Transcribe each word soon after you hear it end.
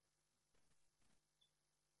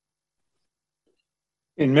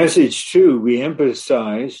In message 2, we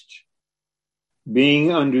emphasized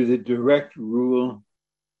being under the direct rule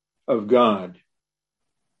of God.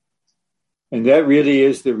 And that really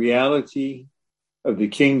is the reality of the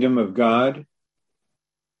kingdom of God.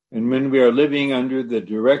 And when we are living under the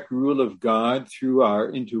direct rule of God through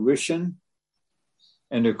our intuition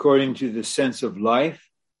and according to the sense of life,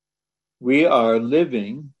 we are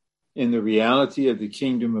living in the reality of the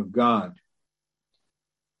kingdom of God.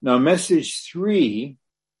 Now, message 3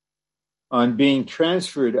 on being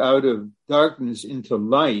transferred out of darkness into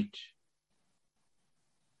light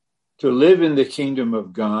to live in the kingdom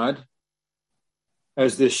of God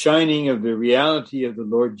as the shining of the reality of the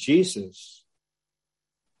Lord Jesus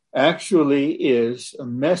actually is a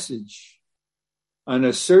message on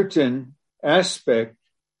a certain aspect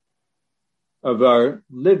of our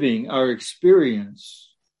living, our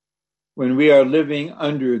experience, when we are living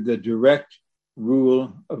under the direct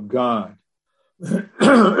rule of God.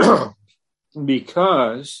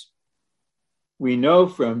 Because we know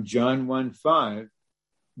from John 1:5,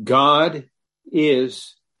 God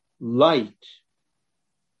is light.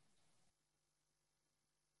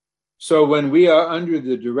 So when we are under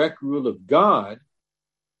the direct rule of God,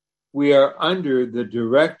 we are under the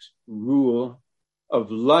direct rule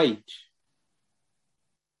of light.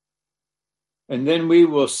 And then we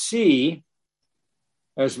will see,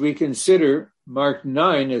 as we consider Mark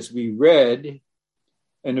 9, as we read,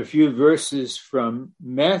 and a few verses from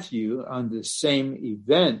Matthew on the same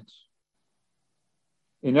event,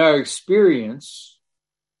 in our experience,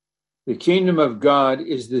 the kingdom of God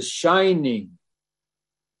is the shining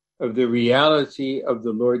of the reality of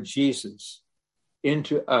the Lord Jesus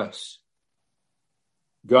into us.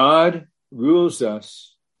 God rules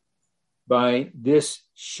us by this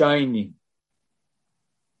shining.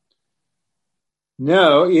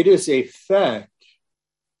 Now, it is a fact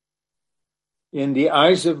in the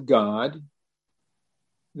eyes of God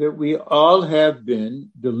that we all have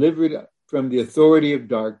been delivered from the authority of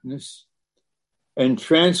darkness and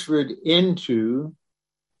transferred into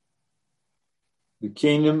the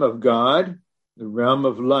kingdom of God, the realm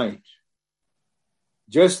of light.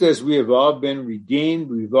 Just as we have all been redeemed,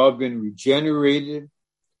 we've all been regenerated,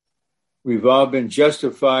 we've all been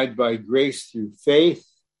justified by grace through faith.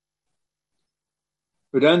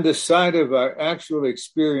 But on the side of our actual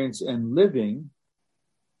experience and living,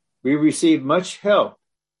 we receive much help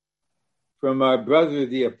from our brother,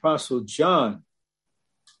 the Apostle John,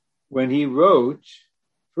 when he wrote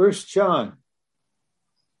 1 John.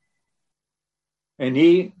 And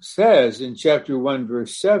he says in chapter 1,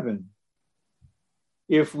 verse 7,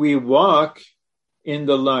 if we walk in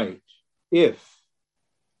the light, if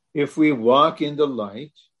we walk in the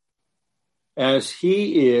light, as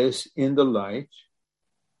he is in the light,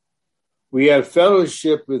 we have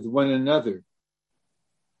fellowship with one another.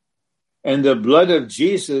 And the blood of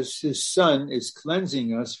Jesus, his son, is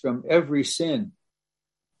cleansing us from every sin.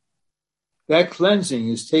 That cleansing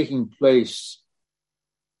is taking place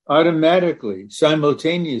automatically,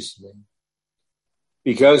 simultaneously,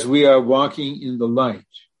 because we are walking in the light.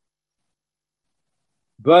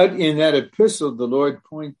 But in that epistle,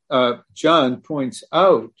 John points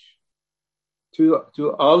out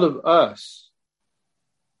to all of us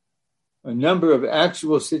a number of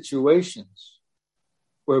actual situations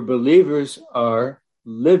where believers are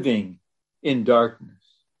living in darkness.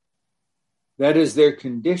 That is their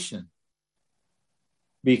condition,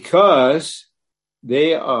 because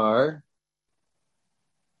they are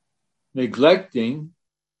neglecting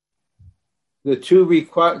the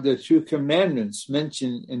two commandments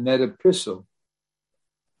mentioned in that epistle.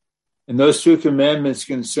 And those two commandments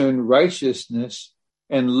concern righteousness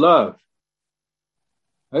and love.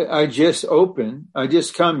 I just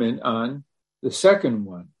comment on the second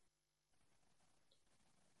one.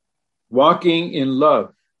 Walking in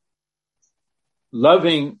love.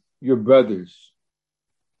 Loving your brothers.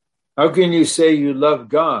 How can you say you love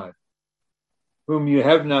God, whom you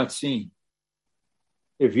have not seen,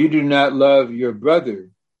 if you do not love your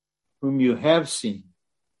brother, whom you have seen?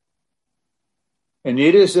 And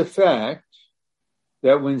it is a fact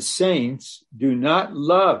that when saints do not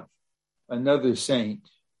love another saint,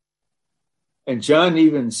 and John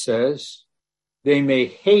even says they may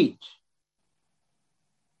hate.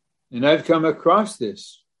 And I've come across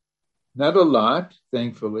this, not a lot,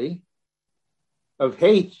 thankfully, of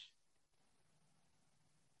hate.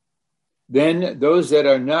 Then those that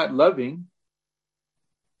are not loving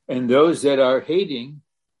and those that are hating,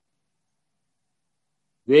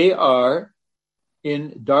 they are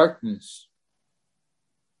in darkness.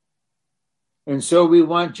 And so we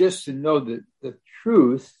want just to know that the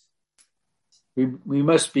truth, we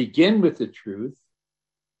must begin with the truth,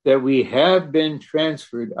 that we have been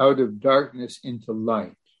transferred out of darkness into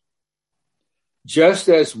light, just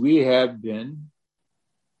as we have been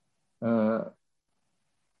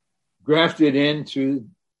grafted into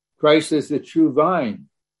Christ as the true vine.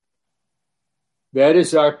 That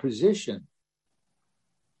is our position.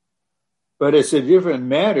 But it's a different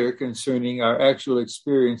matter concerning our actual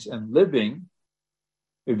experience and living.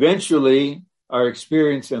 Eventually, our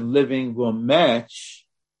experience and living will match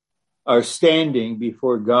our standing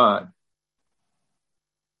before God.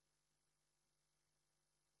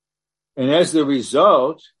 And as the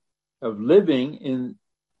result of living in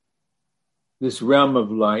this realm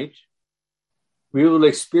of light, we will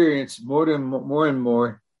experience more and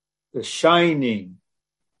more the shining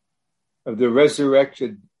of the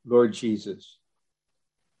resurrected Lord Jesus.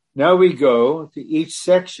 Now we go to each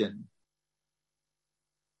section.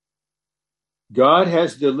 God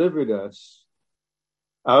has delivered us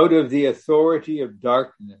out of the authority of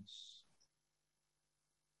darkness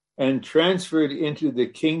and transferred into the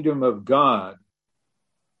kingdom of God,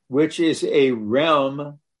 which is a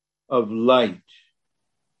realm of light.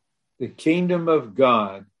 The kingdom of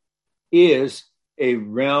God is a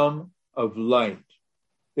realm of light.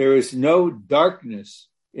 There is no darkness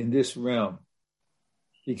in this realm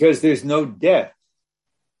because there's no death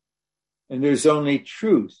and there's only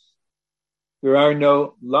truth. There are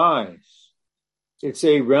no lies. It's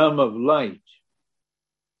a realm of light.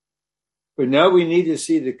 But now we need to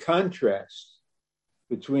see the contrast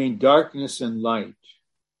between darkness and light,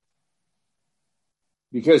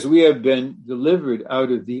 because we have been delivered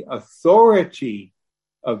out of the authority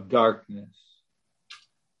of darkness.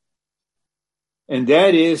 And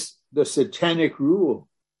that is the satanic rule,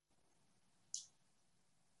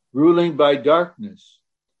 ruling by darkness.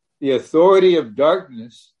 The authority of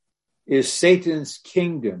darkness is Satan's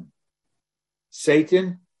kingdom.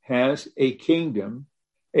 Satan has a kingdom,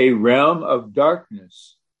 a realm of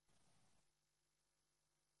darkness.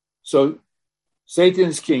 So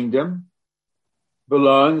Satan's kingdom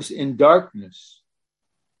belongs in darkness.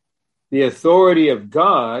 The authority of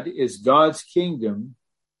God is God's kingdom,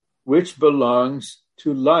 which belongs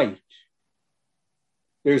to light.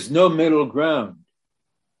 There's no middle ground,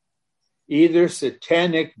 either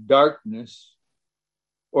satanic darkness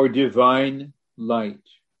or divine light.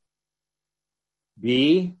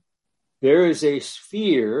 B, there is a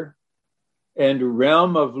sphere and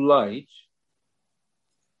realm of light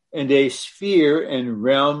and a sphere and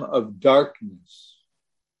realm of darkness.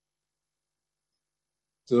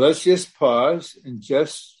 So let's just pause and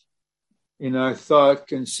just in our thought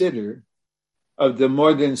consider of the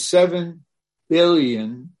more than 7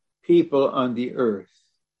 billion people on the earth.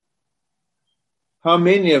 How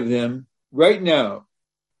many of them right now,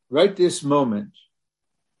 right this moment,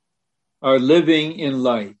 are living in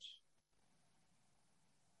light?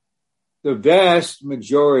 The vast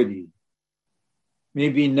majority,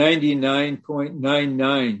 maybe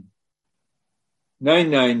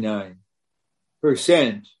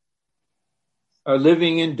 99.999%, are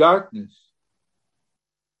living in darkness.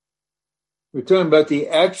 We're talking about the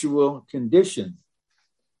actual condition.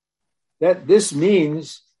 That this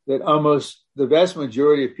means that almost the vast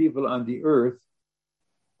majority of people on the earth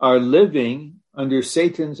are living under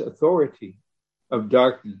Satan's authority of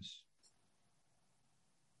darkness.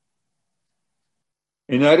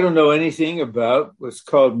 And I don't know anything about what's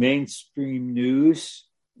called mainstream news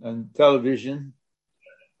on television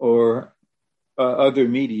or other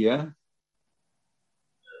media.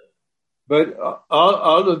 But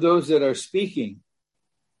all of those that are speaking,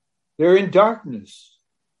 they're in darkness.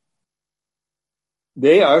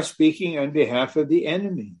 They are speaking on behalf of the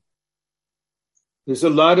enemy. There's a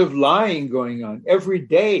lot of lying going on every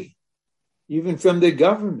day, even from the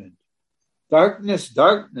government. Darkness,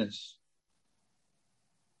 darkness.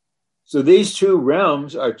 So these two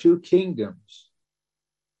realms are two kingdoms,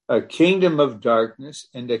 a kingdom of darkness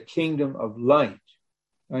and a kingdom of light.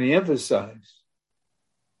 I emphasize,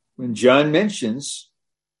 when John mentions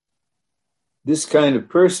this kind of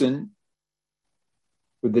person,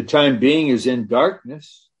 for the time being, is in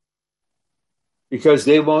darkness because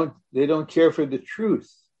they don't care for the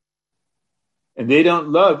truth. And they don't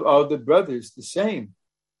love all the brothers the same.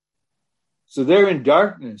 So they're in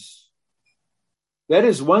darkness. That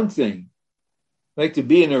is one thing. Like to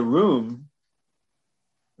be in a room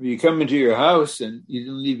where you come into your house and you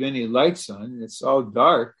don't leave any lights on, and it's all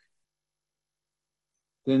dark.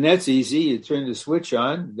 Then that's easy. You turn the switch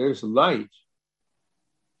on, there's light.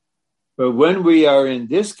 But when we are in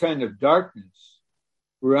this kind of darkness,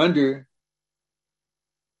 we're under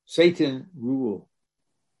Satan rule.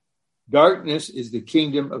 Darkness is the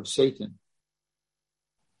kingdom of Satan.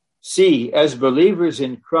 See, as believers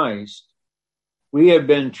in Christ, we have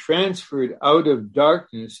been transferred out of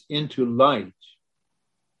darkness into light,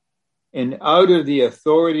 and out of the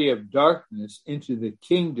authority of darkness into the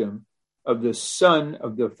kingdom of the Son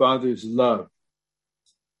of the Father's love.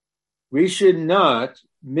 We should not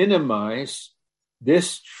minimize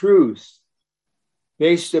this truth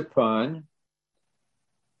based upon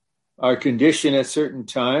our condition at certain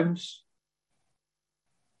times,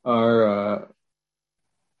 our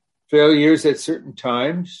failures at certain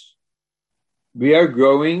times. We are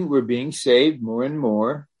growing, we're being saved more and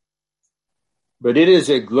more. But it is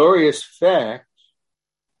a glorious fact.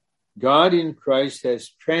 God in Christ has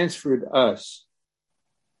transferred us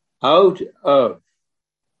out of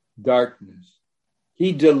darkness.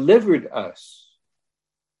 He delivered us.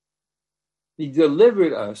 He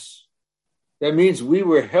delivered us. That means we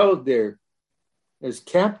were held there as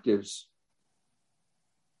captives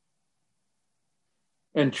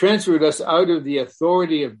and transferred us out of the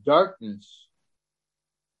authority of darkness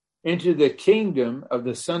into the kingdom of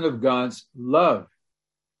the Son of God's love.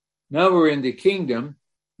 Now we're in the kingdom.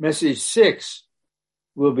 Message 6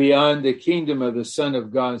 will be on the kingdom of the Son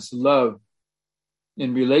of God's love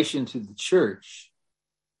in relation to the church.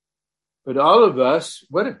 But all of us,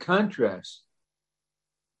 what a contrast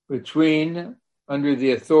between under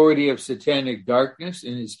the authority of satanic darkness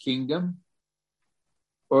in his kingdom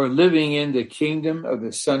or living in the kingdom of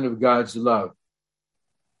the Son of God's love.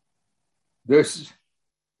 There's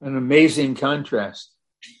an amazing contrast.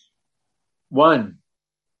 1,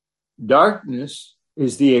 darkness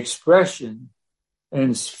is the expression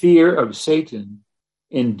and sphere of Satan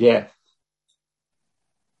in death.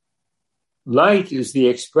 Light is the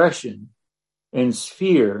expression and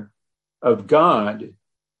sphere of God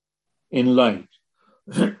in light.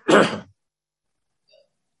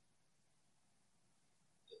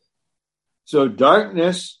 So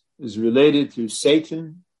darkness is related to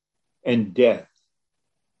Satan and death.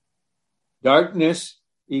 Darkness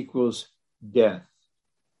equals death.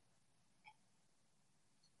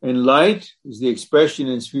 And light is the expression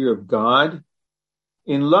and sphere of God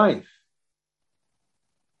in life.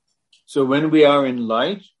 So when we are in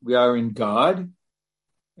light, we are in God,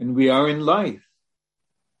 and we are in life.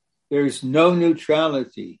 There's no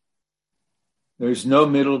neutrality. There's no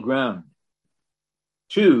middle ground.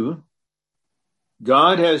 2,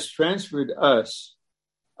 God has transferred us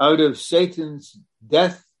out of Satan's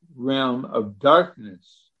death realm of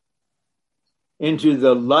darkness into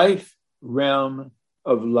the life realm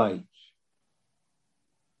of light.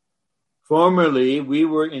 Formerly, we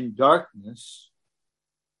were in darkness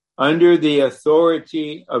under the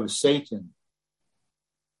authority of Satan,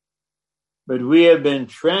 but we have been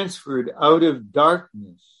transferred out of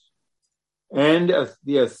darkness and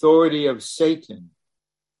the authority of Satan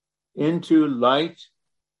into light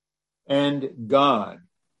and God.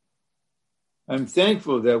 I'm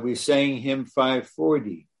thankful that we sang hymn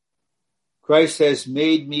 540. Christ has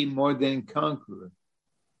made me more than conqueror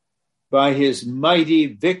by his mighty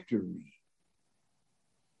victory.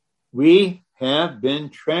 We have been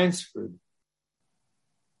transferred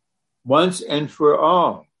once and for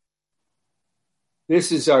all.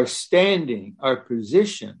 This is our standing, our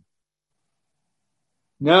position.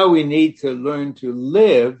 Now we need to learn to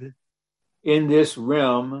live in this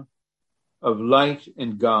realm of light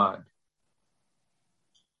and God.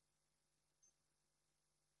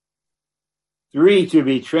 3, to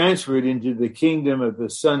be transferred into the kingdom of the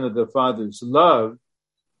Son of the Father's love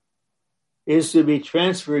is to be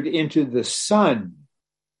transferred into the Son.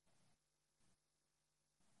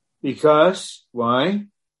 Because, why?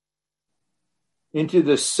 Into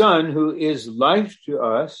the Son who is life to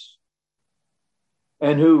us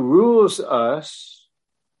and who rules us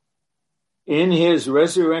in his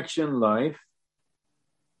resurrection life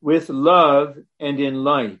with love and in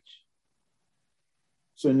light.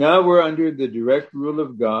 So now we're under the direct rule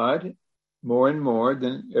of God more and more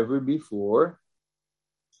than ever before.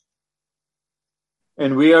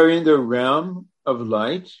 And we are in the realm of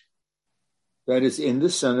light that is in the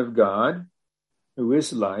Son of God, who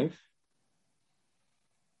is life.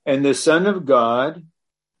 And the Son of God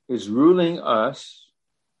is ruling us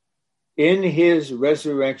in his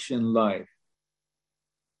resurrection life.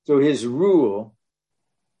 So his rule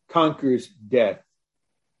conquers death,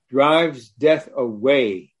 drives death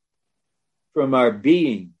away from our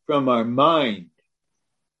being, from our mind.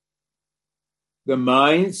 The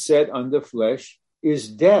mind set on the flesh is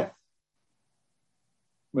death.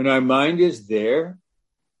 When our mind is there,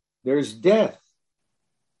 there's death.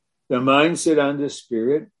 The mind set on the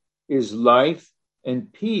spirit is life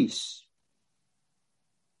and peace.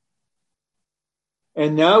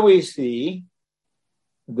 And now we see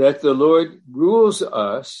that the Lord rules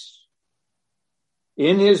us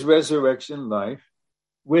in his resurrection life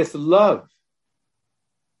with love.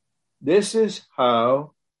 This is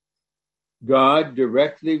how God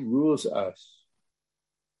directly rules us.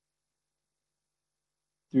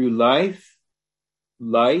 Through life,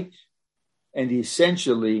 light, and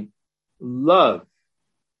essentially love.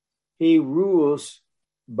 He rules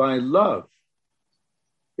by love.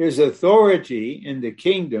 His authority in the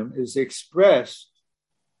kingdom is expressed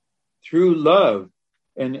through love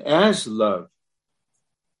and as love.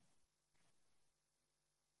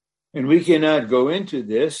 And we cannot go into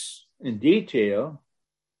this in detail,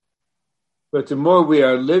 but the more we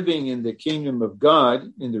are living in the kingdom of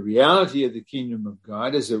God, in the reality of the kingdom of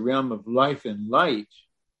God as a realm of life and light,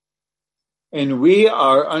 and we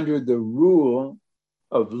are under the rule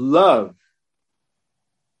of love,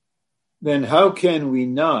 then how can we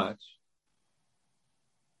not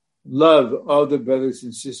love all the brothers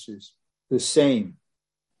and sisters the same?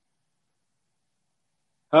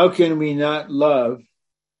 How can we not love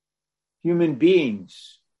human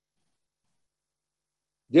beings,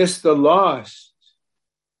 just the lost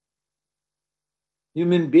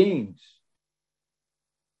human beings?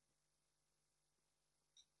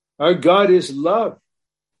 Our God is love.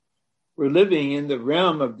 We're living in the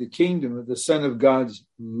realm of the kingdom of the Son of God's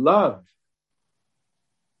love.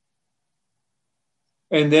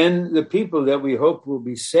 And then the people that we hope will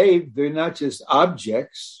be saved, they're not just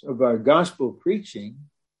objects of our gospel preaching.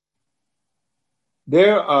 They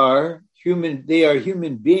are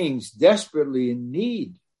human beings desperately in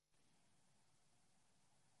need.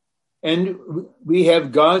 And we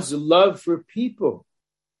have God's love for people.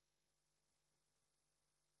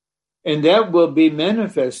 And that will be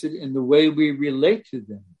manifested in the way we relate to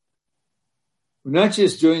them. We're not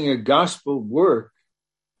just doing a gospel work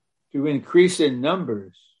to increase in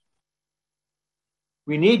numbers.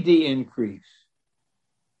 We need the increase,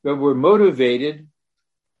 but we're motivated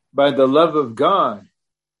by the love of God.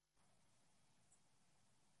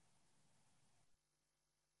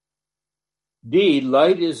 D,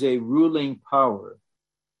 light is a ruling power.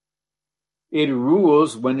 It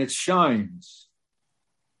rules when it shines.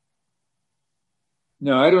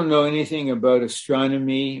 Now, I don't know anything about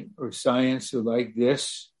astronomy or science or like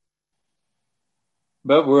this,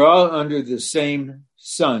 but we're all under the same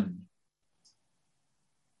sun.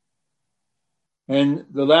 And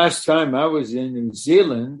the last time I was in New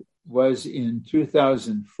Zealand was in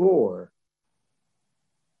 2004.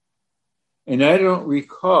 And I don't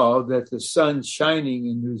recall that the sun shining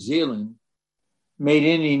in New Zealand made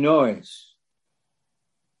any noise.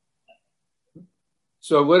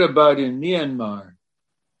 So what about in Myanmar?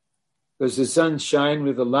 Does the sun shine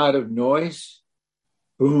with a lot of noise?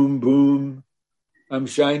 Boom, boom, I'm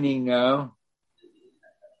shining now.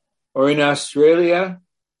 Or in Australia?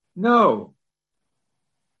 No.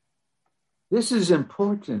 This is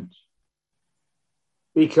important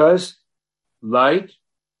because light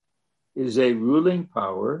is a ruling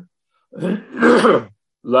power.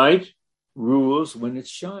 Light rules when it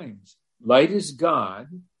shines. Light is God.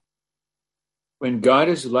 When God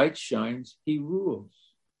as light shines, he rules.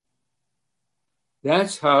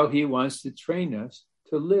 That's how he wants to train us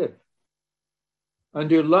to live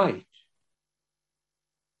under light,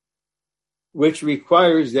 which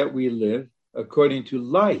requires that we live according to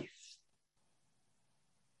life.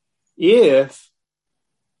 If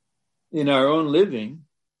in our own living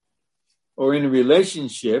or in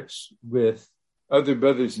relationships with other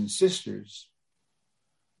brothers and sisters,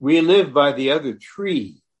 we live by the other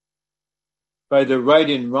tree, by the right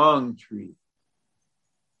and wrong tree,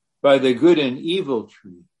 by the good and evil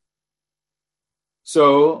tree.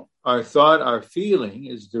 So our thought, our feeling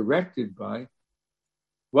is directed by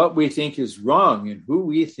what we think is wrong and who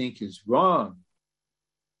we think is wrong.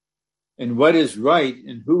 And what is right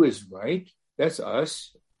and who is right, that's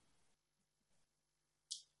us.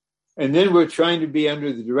 And then we're trying to be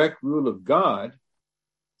under the direct rule of God,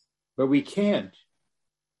 but we can't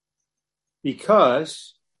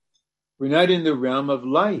because we're not in the realm of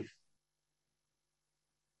life,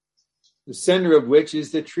 the center of which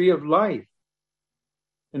is the tree of life.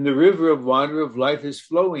 And the river of water of life is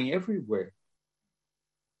flowing everywhere.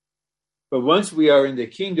 But once we are in the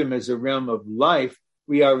kingdom as a realm of life,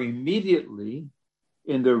 we are immediately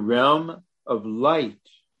in the realm of light.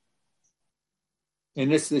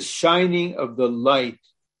 And it's the shining of the light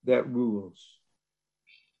that rules.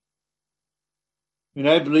 And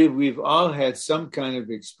I believe we've all had some kind of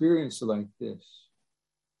experience like this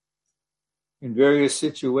in various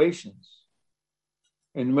situations.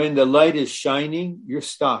 And when the light is shining, you're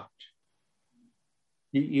stopped.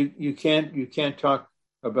 You can't talk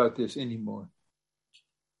about this anymore.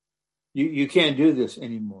 You can't do this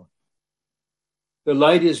anymore. The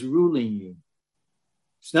light is ruling you.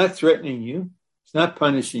 It's not threatening you. It's not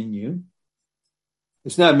punishing you.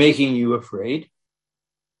 It's not making you afraid.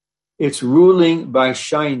 It's ruling by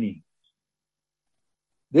shining.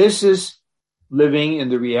 This is living in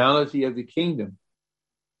the reality of the kingdom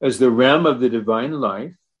as the realm of the divine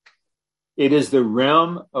life. It is the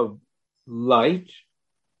realm of light,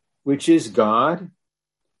 which is God.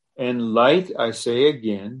 And light, I say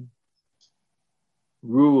again,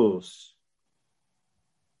 rules.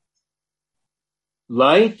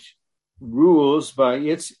 Light rules by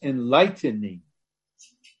its enlightening.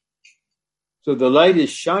 So the light is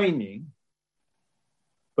shining,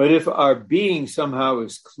 but if our being somehow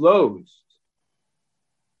is closed,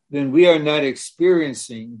 then we are not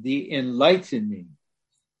experiencing the enlightening.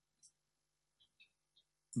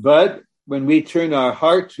 But when we turn our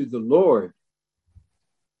heart to the Lord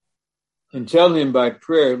and tell him by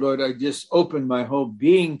prayer, Lord, I just open my whole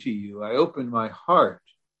being to you. I open my heart.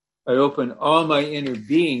 I open all my inner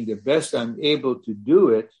being the best I'm able to do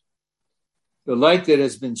it. The light that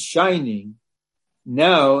has been shining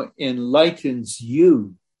now enlightens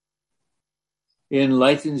you,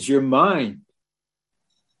 enlightens your mind.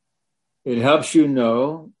 It helps you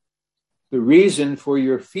know the reason for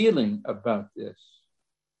your feeling about this,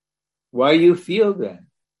 why you feel that.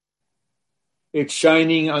 It's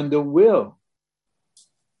shining on the will.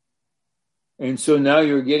 And so now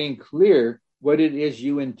you're getting clear what it is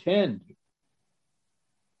you intend.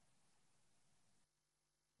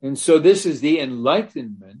 And so this is the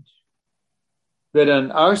enlightenment that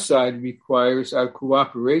on our side requires our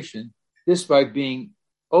cooperation, just by being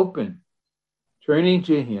open, turning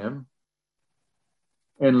to him,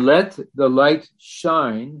 and let the light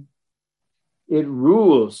shine. It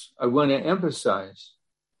rules, I want to emphasize,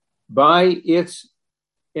 by its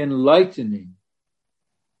enlightening.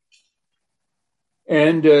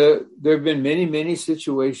 And there have been many, many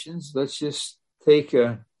situations. Let's just take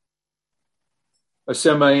a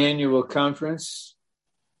semi-annual conference,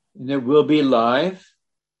 and it will be live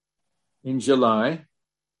in July.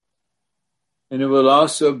 And it will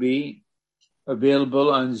also be available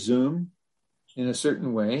on Zoom in a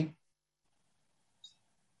certain way.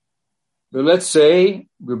 But let's say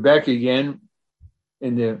we're back again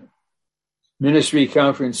in the Ministry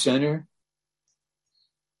Conference Center.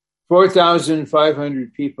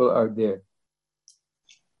 4,500 people are there.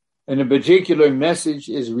 And a particular message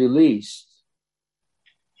is released.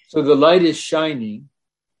 So the light is shining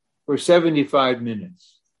for 75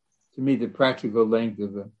 minutes. To me, the practical length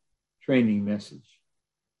of a training message.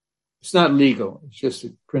 It's not legal. It's just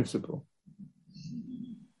a principle.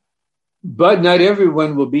 But not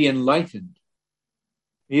everyone will be enlightened,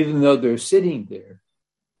 even though they're sitting there,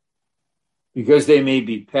 because they may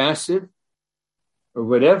be passive or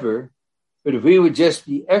whatever. But if we would just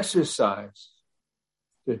be exercised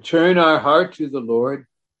to turn our heart to the Lord,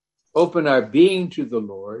 open our being to the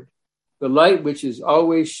Lord, the light which is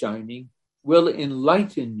always shining will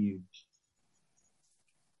enlighten you.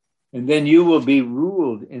 And then you will be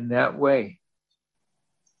ruled in that way.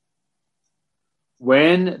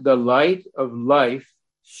 When the light of life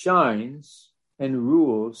shines and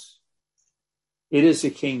rules, it is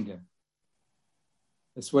a kingdom.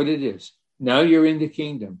 That's what it is. Now you're in the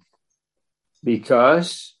kingdom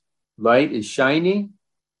because light is shining,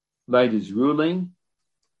 light is ruling.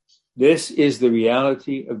 This is the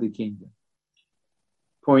reality of the kingdom.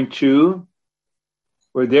 Point 2,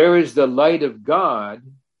 where there is the light of God,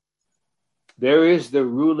 there is the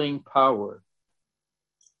ruling power.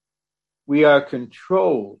 We are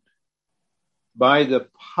controlled by the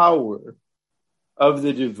power of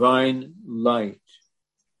the divine light.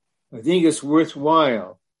 I think it's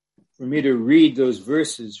worthwhile for me to read those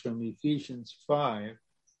verses from Ephesians 5,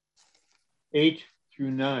 8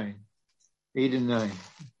 through 9. 8 and 9.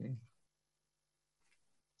 Okay.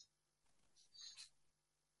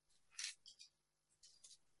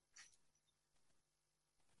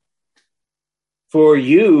 For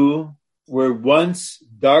you were once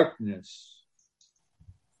darkness,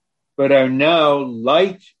 but are now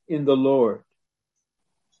light in the Lord.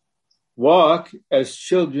 Walk as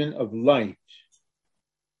children of light.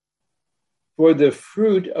 For the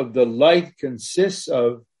fruit of the light consists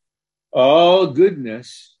of all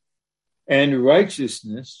goodness and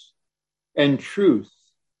righteousness and truth.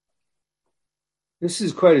 This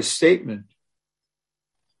is quite a statement.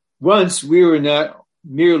 Once we were not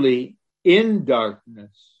merely in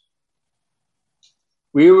darkness.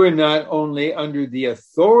 We were not only under the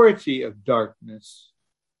authority of darkness,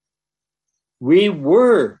 we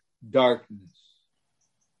were darkness.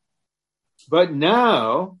 But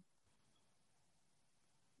now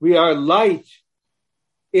We are light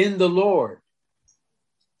in the Lord,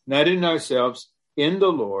 not in ourselves, in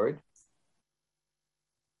the Lord.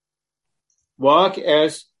 Walk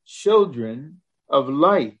as children of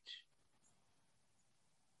light.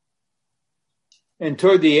 And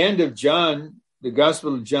toward the end of John, the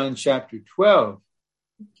Gospel of John, chapter 12,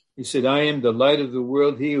 he said, I am the light of the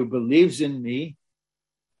world. He who believes in me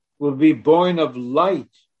will be born of light,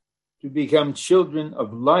 to become children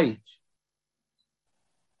of light.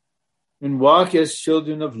 And walk as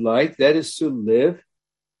children of light, that is to live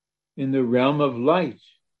in the realm of light.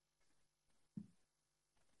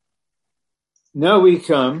 Now we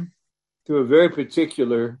come to a very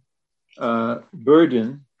particular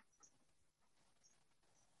burden.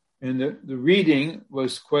 And the reading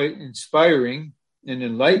was quite inspiring and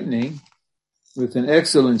enlightening, with an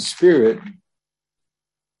excellent spirit.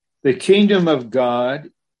 The kingdom of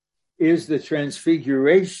God is the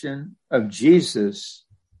transfiguration of Jesus,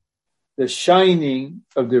 the shining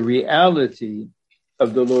of the reality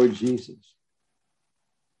of the Lord Jesus.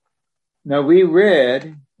 Now we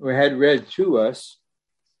read, or had read to us,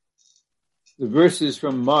 the verses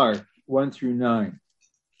from Mark 1 through 9.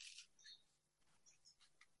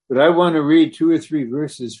 But I want to read 2 or 3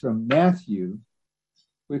 verses from Matthew,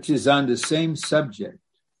 which is on the same subject.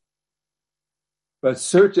 But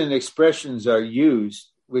certain expressions are used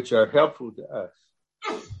which are helpful to us.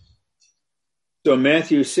 So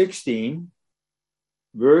Matthew 16,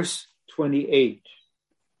 verse 28.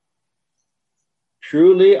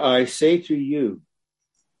 Truly I say to you,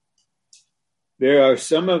 there are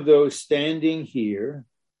some of those standing here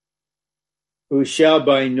who shall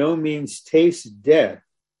by no means taste death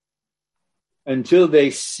until they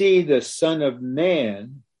see the Son of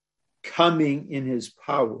Man coming in his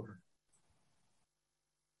power.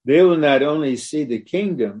 They will not only see the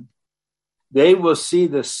kingdom, they will see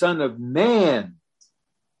the Son of Man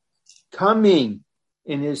coming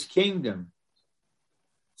in his kingdom.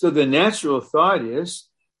 So the natural thought is,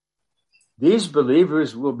 these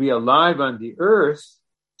believers will be alive on the earth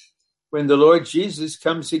when the Lord Jesus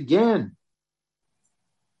comes again.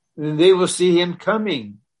 And they will see him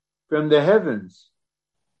coming from the heavens.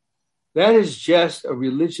 That is just a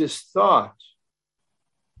religious thought.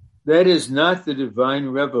 That is not the divine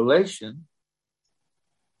revelation.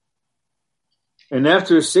 And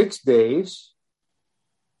after 6 days,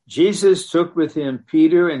 Jesus took with him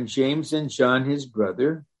Peter and James and John, his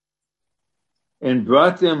brother, and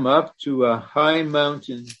brought them up to a high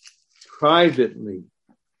mountain privately.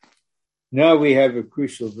 Now we have a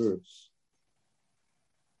crucial verse.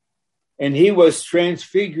 And he was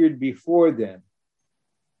transfigured before them,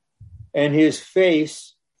 and his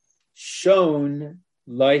face shone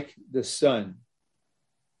like the sun.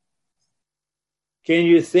 Can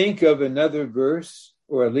you think of another verse,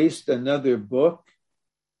 or at least another book,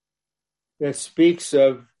 that speaks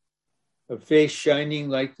of a face shining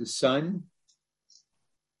like the sun?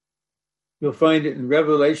 You'll find it in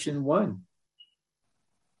Revelation 1.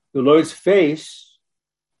 The Lord's face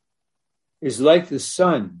is like the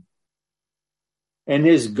sun, and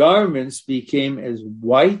his garments became as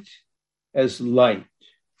white as light.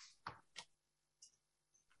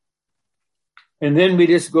 And then we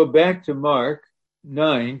just go back to Mark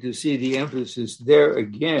 9 to see the emphasis there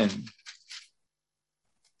again.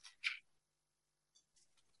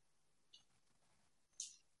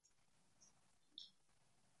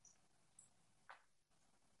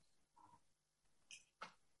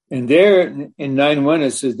 And there in 9:1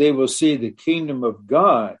 it says, they will see the kingdom of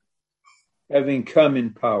God having come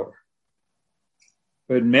in power.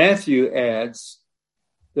 But Matthew adds,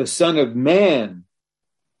 the Son of Man,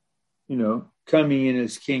 coming in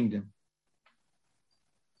his kingdom.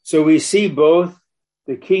 So we see both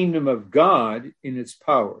the kingdom of God in its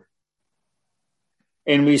power,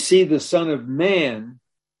 and we see the Son of Man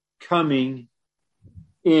coming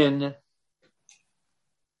in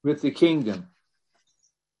with the kingdom.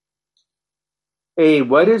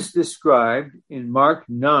 What is described in Mark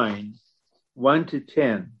 9, 1 to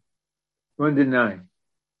 10, 1 to 9,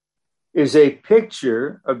 is a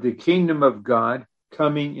picture of the kingdom of God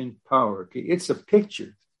coming in power. Okay, it's a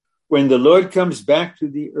picture. When the Lord comes back to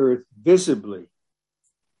the earth visibly,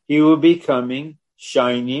 he will be coming,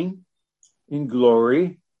 shining in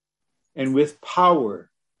glory and with power.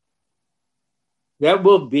 That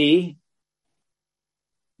will be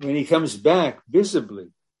when he comes back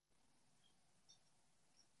visibly.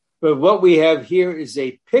 But what we have here is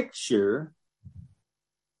a picture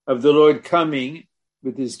of the Lord coming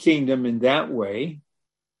with his kingdom in that way.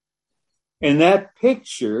 And that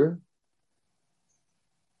picture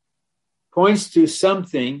points to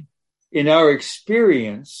something in our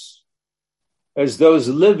experience as those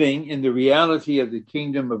living in the reality of the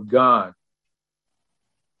kingdom of God.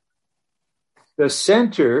 The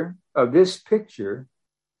center of this picture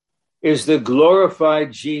is the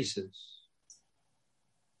glorified Jesus.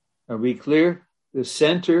 Are we clear? The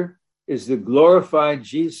center is the glorified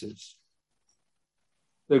Jesus.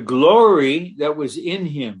 The glory that was in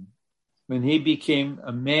him when he became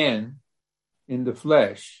a man in the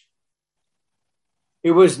flesh,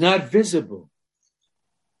 it was not visible.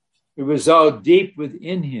 It was all deep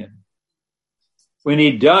within him. When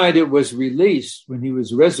he died, it was released. When he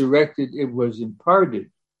was resurrected, it was imparted.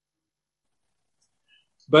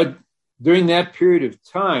 But during that period of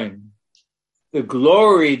time, the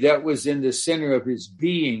glory that was in the center of his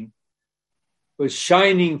being was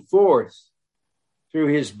shining forth through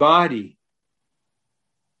his body,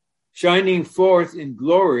 shining forth in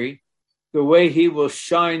glory the way he will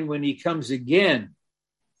shine when he comes again.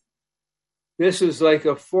 This is like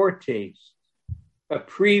a foretaste, a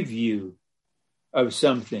preview of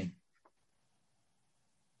something.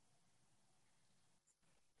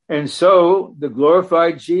 And so the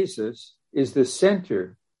glorified Jesus is the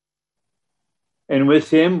center. And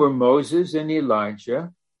with him were Moses and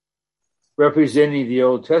Elijah, representing the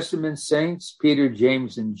Old Testament saints, Peter,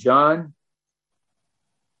 James, and John,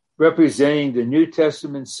 representing the New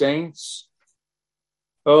Testament saints.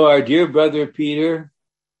 Oh, our dear brother Peter,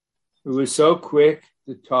 who was so quick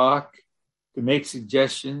to talk, to make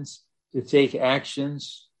suggestions, to take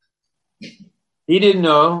actions. He didn't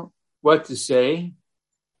know what to say.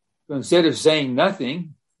 So instead of saying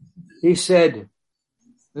nothing, he said,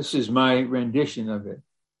 this is my rendition of it.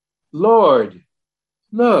 Lord,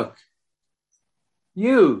 look,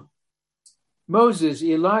 you, Moses,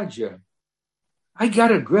 Elijah, I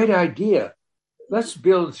got a great idea. Let's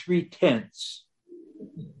build 3 tents.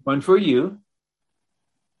 One for you,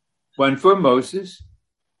 one for Moses,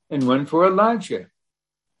 and one for Elijah.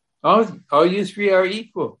 All you 3 are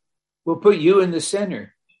equal. We'll put you in the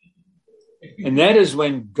center. And that is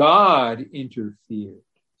when God interfered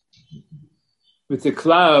with the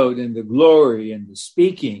cloud and the glory and the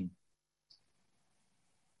speaking.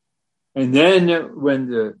 And then when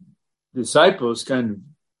the disciples kind of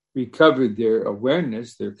recovered their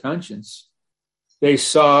awareness, their conscience, they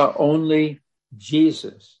saw only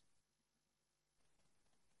Jesus.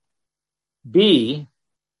 B,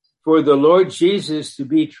 for the Lord Jesus to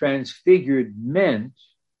be transfigured meant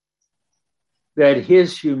that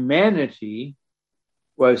his humanity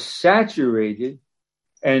was saturated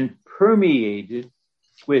and permeated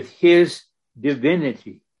with his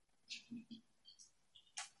divinity.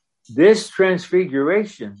 This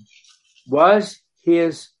transfiguration was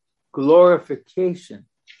his glorification,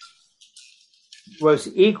 was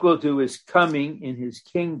equal to his coming in his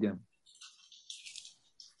kingdom.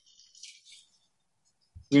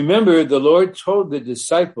 Remember, the Lord told the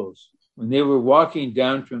disciples when they were walking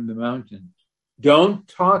down from the mountain, don't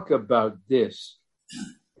talk about this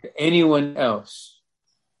to anyone else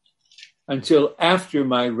until after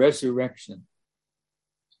my resurrection.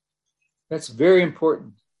 That's a very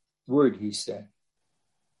important word, he said.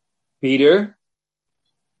 Peter,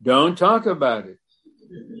 don't talk about it.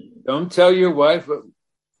 Don't tell your wife what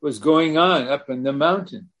was going on up in the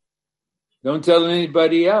mountain. Don't tell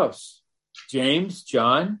anybody else. James,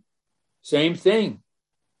 John, same thing.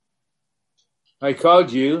 I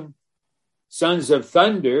called you sons of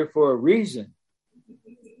thunder for a reason,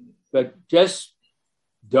 but just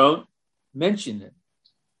don't mention it.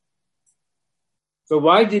 But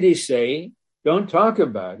why did he say, don't talk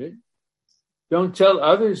about it, don't tell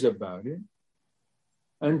others about it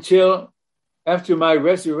until after my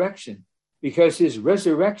resurrection? Because his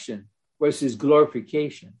resurrection was his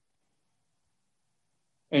glorification.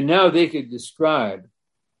 And now they could describe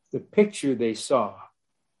the picture they saw.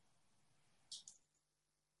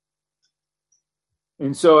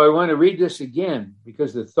 And so I want to read this again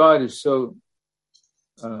because the thought is so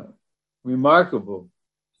remarkable.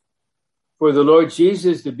 For the Lord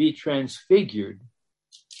Jesus to be transfigured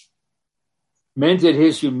meant that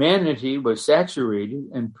his humanity was saturated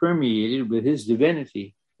and permeated with his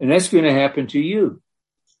divinity. And that's going to happen to you.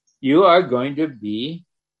 You are going to be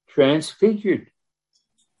transfigured.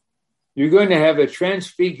 You're going to have a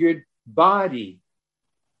transfigured body.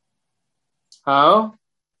 How?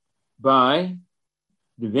 By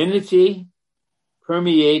divinity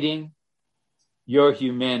permeating your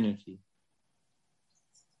humanity.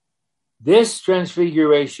 This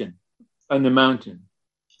transfiguration on the mountain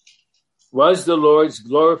was the Lord's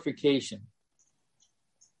glorification.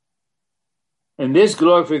 And this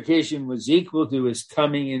glorification was equal to his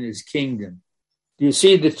coming in his kingdom. Do you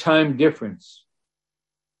see the time difference?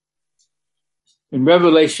 In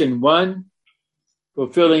Revelation 1,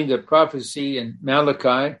 fulfilling the prophecy in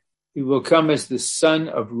Malachi, he will come as the Son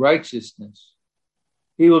of Righteousness.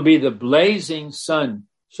 He will be the blazing sun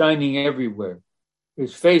shining everywhere,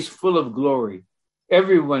 his face full of glory.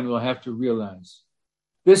 Everyone will have to realize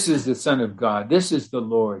this is the Son of God. This is the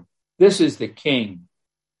Lord. This is the King.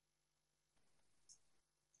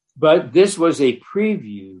 But this was a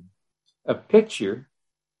preview, a picture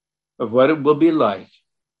of what it will be like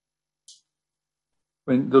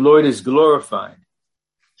when the Lord is glorified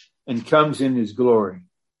and comes in his glory.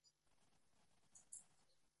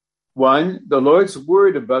 One, the Lord's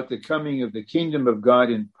word about the coming of the kingdom of God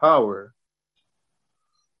in power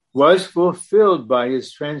was fulfilled by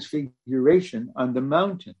his transfiguration on the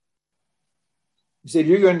mountain. He said,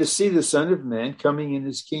 you're going to see the Son of Man coming in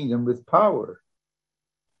his kingdom with power.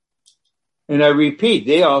 And I repeat,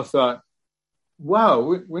 they all thought, wow,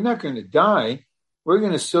 we're not going to die. We're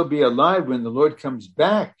going to still be alive when the Lord comes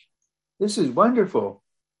back. This is wonderful.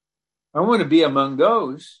 I want to be among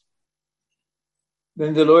those.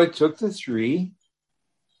 Then the Lord took the three,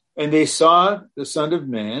 and they saw the Son of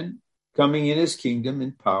Man coming in his kingdom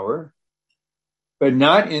in power, but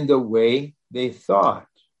not in the way they thought.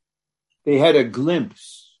 They had a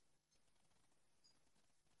glimpse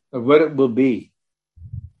of what it will be.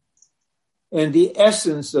 And the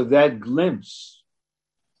essence of that glimpse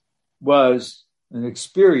was an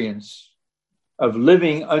experience of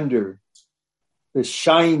living under the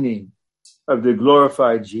shining of the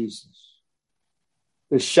glorified Jesus,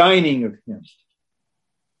 the shining of him.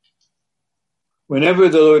 Whenever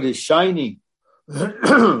the Lord is shining,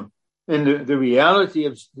 and the reality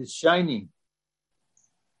of his shining,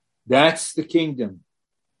 that's the kingdom.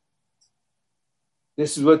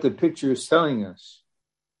 This is what the picture is telling us.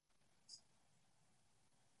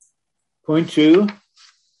 Point 2,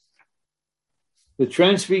 the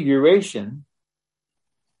transfiguration,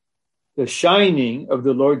 the shining of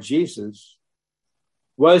the Lord Jesus,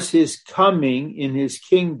 was his coming in his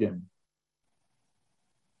kingdom.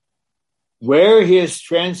 Where his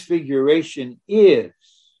transfiguration is,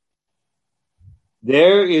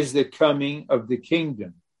 there is the coming of the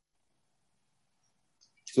kingdom.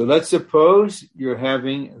 So let's suppose you're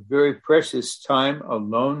having a very precious time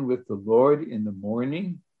alone with the Lord in the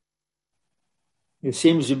morning. It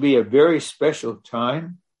seems to be a very special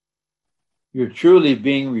time. You're truly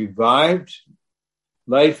being revived.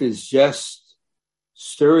 Life is just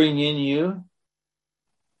stirring in you.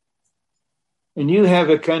 And you have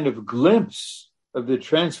a kind of glimpse of the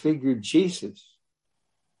transfigured Jesus.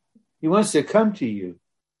 He wants to come to you.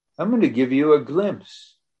 I'm going to give you a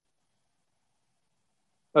glimpse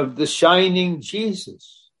of the shining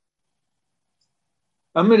Jesus.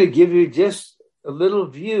 I'm going to give you just a little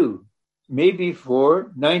view, maybe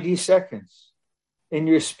for 90 seconds in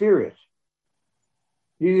your spirit.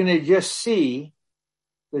 You're going to just see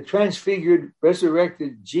the transfigured,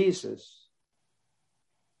 resurrected Jesus.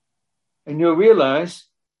 And you'll realize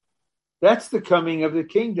that's the coming of the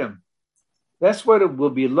kingdom. That's what it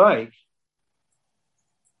will be like.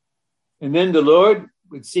 And then the Lord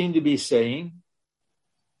would seem to be saying,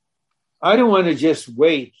 I don't want to just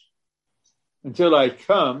wait until I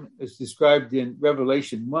come, as described in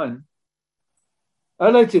Revelation 1.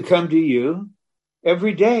 I'd like to come to you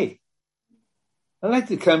every day. I'd like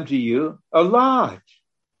to come to you a lot.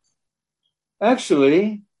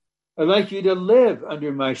 Actually, I'd like you to live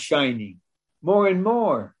under my shining more and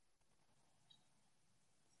more.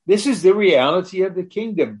 This is the reality of the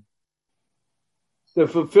kingdom. The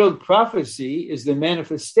fulfilled prophecy is the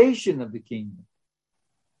manifestation of the kingdom.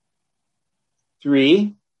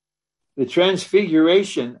 3, the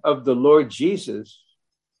transfiguration of the Lord Jesus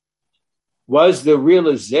was the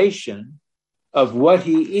realization of what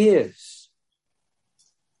he is.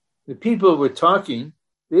 The people were talking.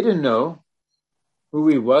 They didn't know who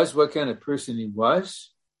he was, what kind of person he was.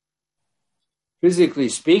 Physically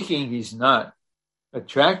speaking, he's not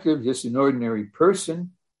attractive, just an ordinary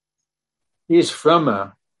person. He's from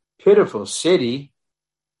a pitiful city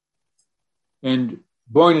and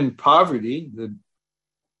born in poverty.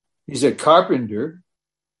 He's a carpenter.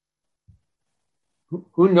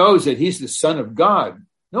 Who knows that he's the Son of God?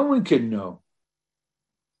 No one can know.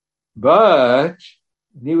 But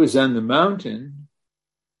when he was on the mountain,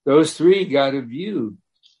 those three got a view.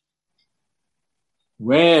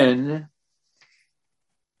 When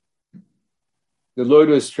the Lord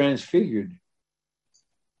was transfigured,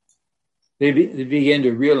 they began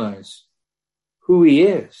to realize who he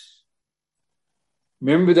is.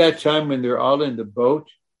 Remember that time when they're all in the boat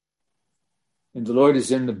and the Lord is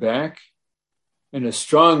in the back and a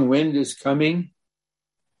strong wind is coming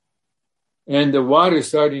and the water is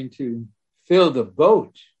starting to fill the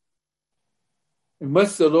boat. And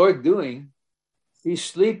what's the Lord doing? He's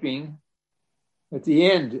sleeping at the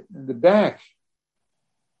end, in the back.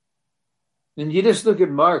 And you just look at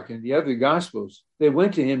Mark and the other Gospels. They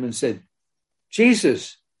went to him and said,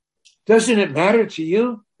 Jesus, doesn't it matter to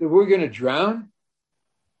you that we're going to drown?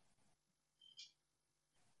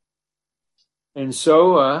 And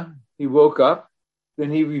so he woke up.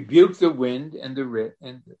 Then he rebuked the wind and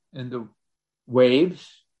the waves.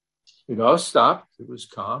 It all stopped. It was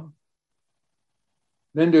calm.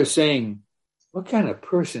 Then they're saying, what kind of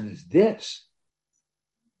person is this?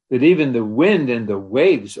 That even the wind and the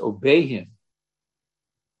waves obey him.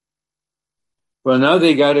 Well, now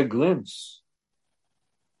they got a glimpse.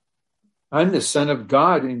 I'm the Son of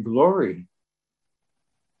God in glory.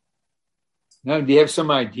 Now, do you have some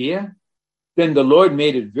idea? Then the Lord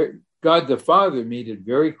God the Father made it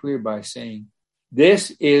very clear by saying,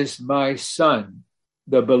 this is my Son,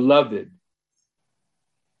 the beloved.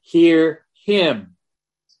 Hear him.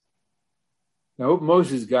 I hope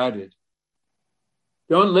Moses got it.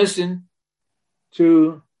 Don't listen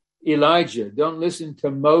to Elijah. Don't listen to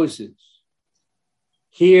Moses.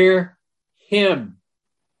 Hear him.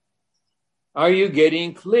 Are you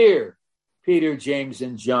getting clear, Peter, James,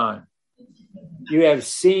 and John? You have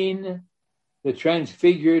seen the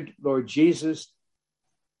transfigured Lord Jesus.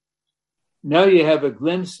 Now you have a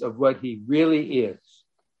glimpse of what he really is.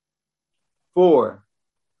 4,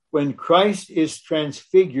 when Christ is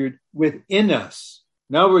transfigured within us,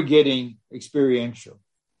 now we're getting experiential.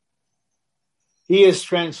 He is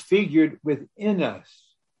transfigured within us.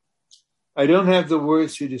 I don't have the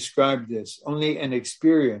words to describe this. Only an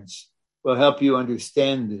experience will help you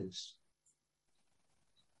understand this.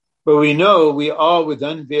 But we know we all with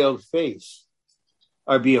unveiled face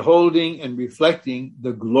are beholding and reflecting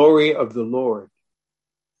the glory of the Lord.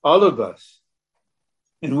 All of us.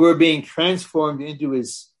 And we're being transformed into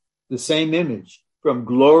the same image from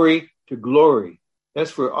glory to glory.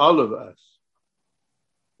 That's for all of us.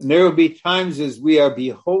 And there will be times as we are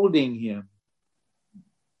beholding him.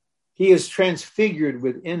 He is transfigured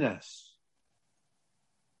within us.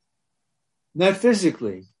 Not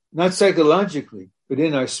physically, not psychologically, but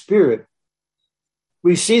in our spirit.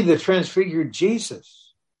 We see the transfigured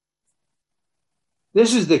Jesus.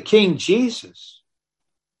 This is the King Jesus.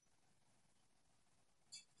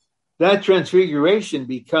 That transfiguration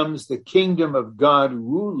becomes the kingdom of God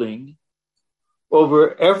ruling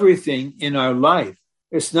over everything in our life.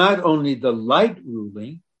 It's not only the light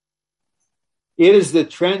ruling, it is the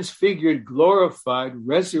transfigured, glorified,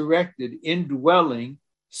 resurrected, indwelling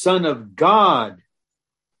Son of God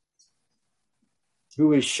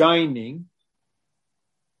who is shining.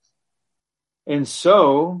 And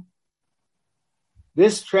so,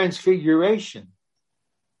 this transfiguration,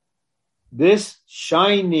 this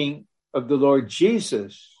shining of the Lord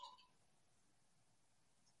Jesus,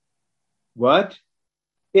 what?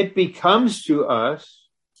 It becomes to us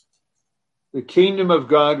the kingdom of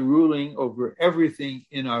God ruling over everything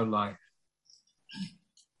in our life.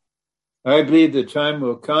 I believe the time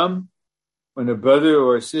will come when a brother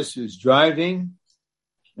or a sister is driving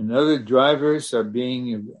and other drivers are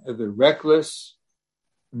being either reckless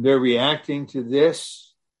and they're reacting to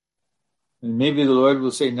this. And maybe the Lord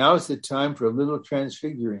will say, now is the time for a little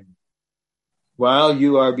transfiguring. While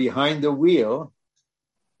you are behind the wheel,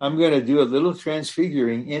 I'm going to do a little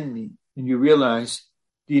transfiguring in me. And you realize,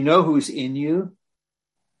 do you know who's in you?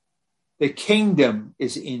 The kingdom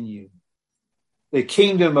is in you. The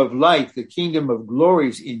kingdom of light, the kingdom of glory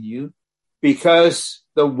is in you, because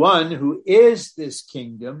the one who is this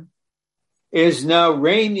kingdom is now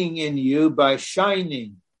reigning in you by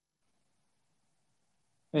shining.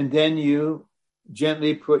 And then you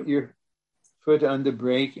gently put your foot on the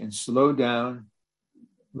brake and slow down.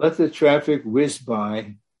 Let the traffic whiz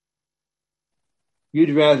by.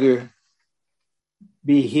 You'd rather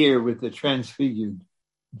be here with the transfigured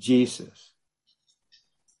Jesus.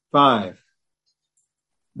 5,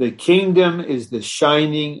 the kingdom is the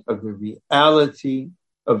shining of the reality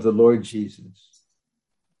of the Lord Jesus.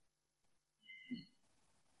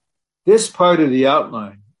 This part of the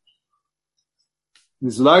outline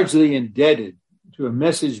is largely indebted to a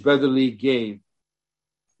message Brother Lee gave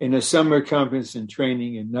in a summer conference and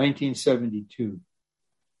training in 1972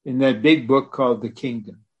 in that big book called The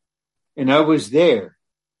Kingdom. And I was there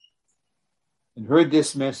and heard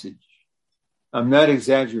this message. I'm not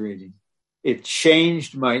exaggerating. It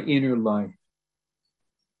changed my inner life.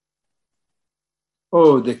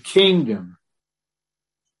 Oh, the kingdom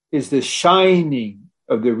is the shining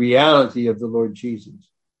of the reality of the Lord Jesus.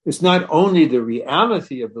 It's not only the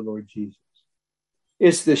reality of the Lord Jesus.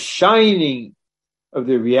 It's the shining of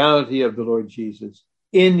the reality of the Lord Jesus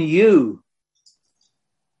in you.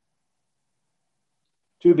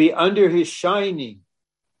 To be under his shining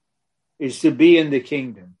is to be in the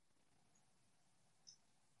kingdom.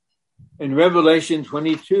 In Revelation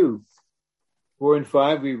 22, 4 and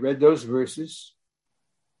 5, we read those verses.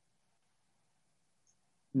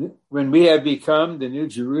 When we have become the new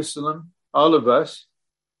Jerusalem, all of us,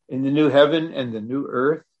 in the new heaven and the new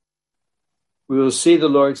earth, we will see the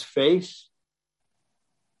Lord's face,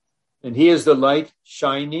 and he is the light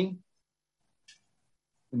shining,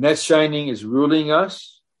 and that shining is ruling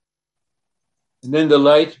us, and then the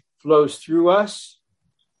light flows through us,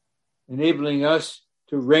 enabling us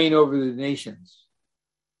to reign over the nations.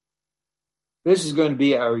 This is going to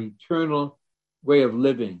be our eternal way of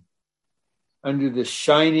living, under the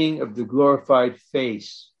shining of the glorified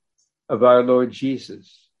face of our Lord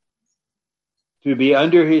Jesus. To be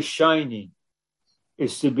under his shining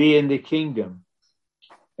is to be in the kingdom.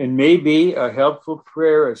 And maybe a helpful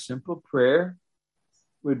prayer, a simple prayer,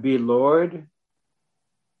 would be, Lord,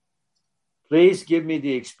 please give me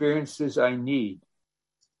the experiences I need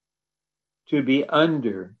to be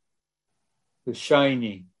under the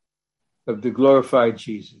shining of the glorified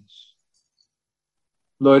Jesus.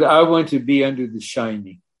 Lord, I want to be under the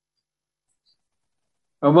shining.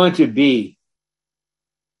 I want to be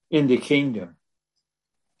in the kingdom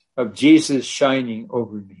of Jesus shining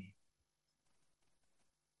over me.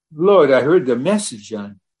 Lord, I heard the message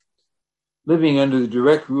on living under the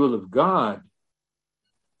direct rule of God.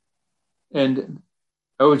 And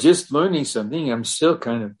I was just learning something. I'm still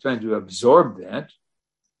kind of trying to absorb that.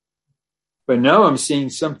 But now I'm seeing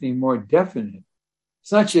something more definite.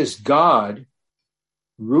 It's not just God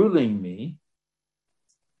ruling me.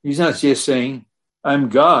 He's not just saying, I'm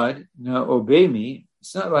God, now obey me.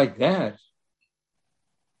 It's not like that.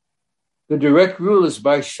 The direct rule is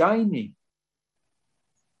by shining.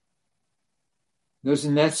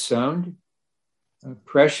 Doesn't that sound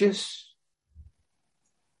precious?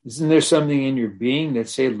 Isn't there something in your being that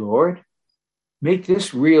say, Lord, make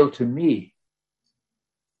this real to me?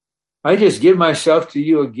 I just give myself to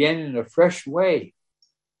you again in a fresh way,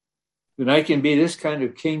 that I can be this kind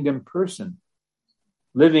of kingdom person,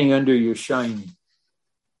 living under your shining.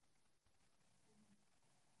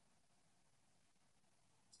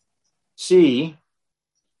 See,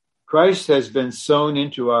 Christ has been sown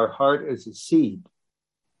into our heart as a seed.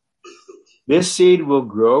 This seed will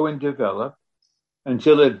grow and develop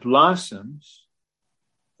until it blossoms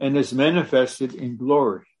and is manifested in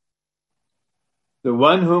glory. The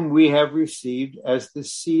one whom we have received as the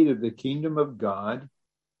seed of the kingdom of God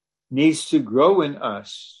needs to grow in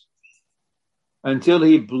us until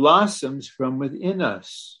he blossoms from within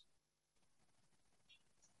us.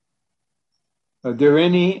 Are there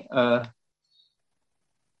any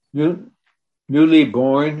newly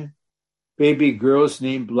born baby girls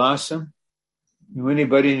named Blossom? Know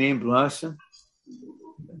anybody named Blossom?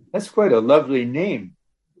 That's quite a lovely name.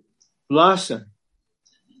 Blossom.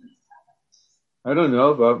 I don't know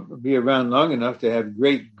if I'll be around long enough to have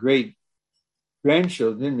great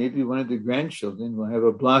grandchildren. Maybe one of the grandchildren will have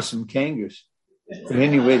a Blossom Kangas. But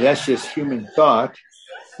anyway, that's just human thought.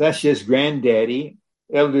 That's just granddaddy,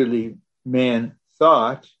 elderly man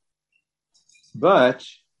thought. But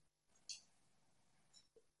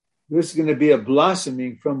there's going to be a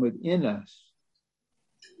blossoming from within us.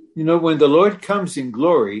 You know, when the Lord comes in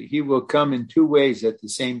glory, he will come in two ways at the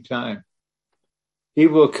same time. He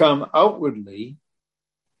will come outwardly,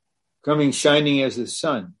 coming shining as the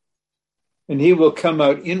sun, and he will come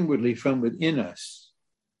out inwardly from within us.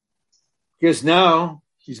 Because now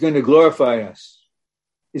he's going to glorify us.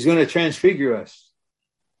 He's going to transfigure us.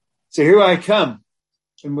 So here I come,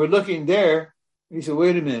 and we're looking there. And he said,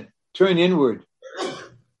 wait a minute, turn inward.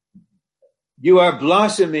 You are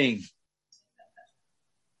blossoming.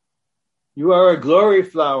 You are a glory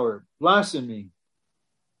flower, blossoming.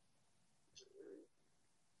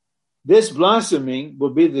 This blossoming will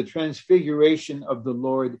be the transfiguration of the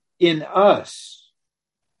Lord in us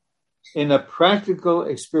in a practical,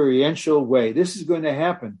 experiential way. This is going to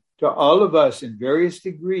happen to all of us in various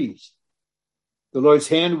degrees. The Lord's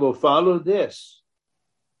hand will follow this.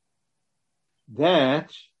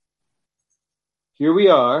 That, here we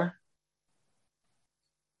are,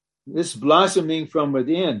 this blossoming from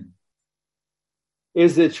within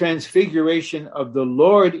is the transfiguration of the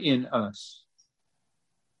Lord in us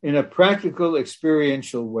in a practical,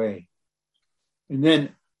 experiential way. And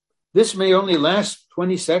then this may only last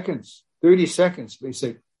 20 seconds, 30 seconds. They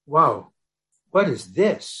say, wow, what is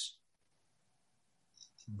this?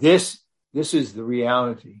 This is the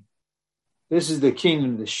reality. This is the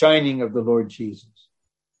kingdom, the shining of the Lord Jesus.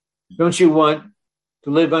 Don't you want to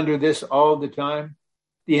live under this all the time?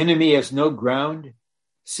 The enemy has no ground.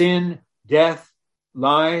 Sin, death,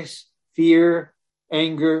 lies, fear,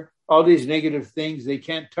 anger, all these negative things, they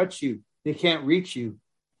can't touch you. They can't reach you.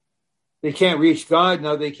 They can't reach God.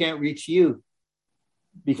 Now they can't reach you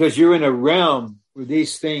because you're in a realm where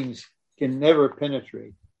these things can never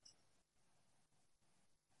penetrate.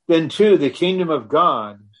 Then too, the kingdom of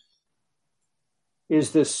God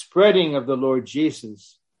is the spreading of the Lord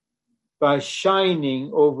Jesus by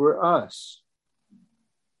shining over us.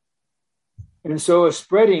 And so a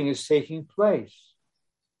spreading is taking place.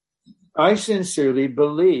 I sincerely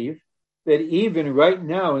believe that even right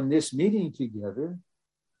now in this meeting together,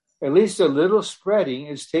 at least a little spreading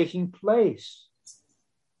is taking place.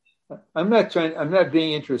 I'm not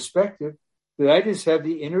being introspective, but I just have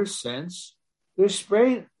the inner sense there's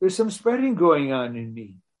some spreading going on in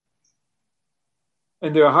me.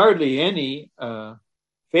 And there are hardly any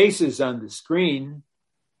faces on the screen.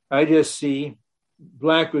 I just see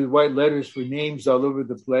black with white letters for names all over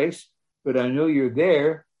the place, but I know you're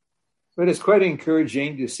there. But it's quite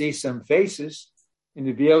encouraging to see some faces and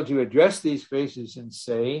to be able to address these faces and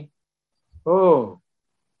say, oh,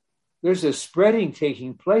 there's a spreading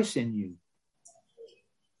taking place in you.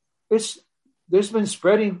 There's been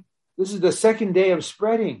spreading. This is the second day of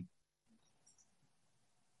spreading.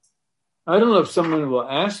 I don't know if someone will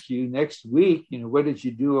ask you next week, what did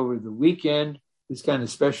you do over the weekend, this kind of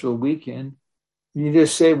special weekend? And you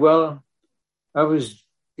just say, well, I was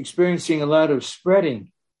experiencing a lot of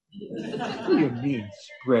spreading. What do you mean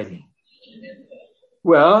spreading?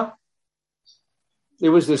 Well, it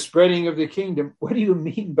was the spreading of the kingdom. What do you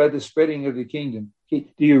mean by the spreading of the kingdom? Do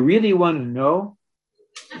you really want to know?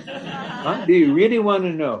 Huh? Do you really want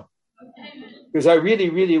to know? Because I really,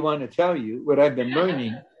 really want to tell you what I've been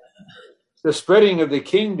learning. The spreading of the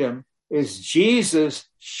kingdom is Jesus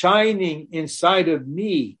shining inside of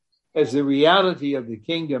me as the reality of the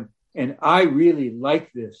kingdom. And I really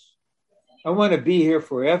like this. I want to be here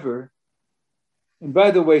forever. And by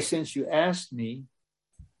the way, since you asked me,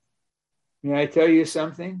 may I tell you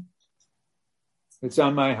something that's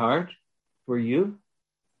on my heart for you?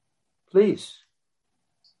 Please.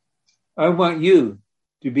 I want you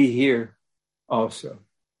to be here also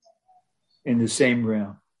in the same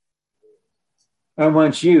realm. I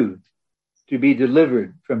want you to be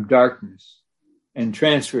delivered from darkness and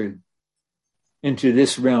transferred into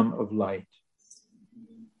this realm of light.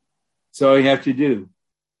 So all you have to do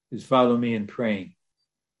is follow me in praying,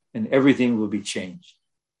 and everything will be changed.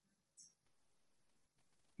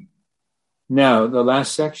 Now, the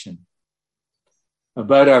last section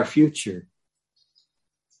about our future.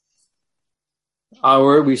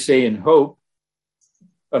 We say in hope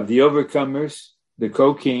of the overcomers, the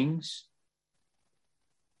co-kings,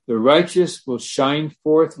 the righteous will shine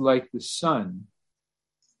forth like the sun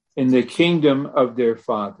in the kingdom of their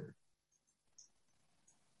Father.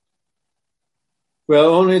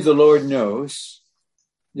 Well, only the Lord knows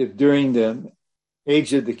if during the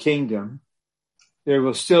age of the kingdom, there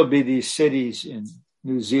will still be these cities in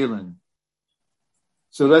New Zealand.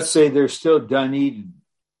 So let's say they're still Dunedin.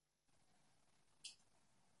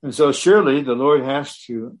 And so surely the Lord has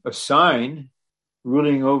to assign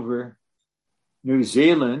ruling over New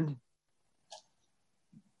Zealand,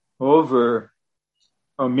 over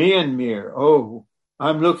Myanmar. Oh,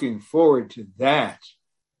 I'm looking forward to that.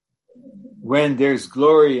 When there's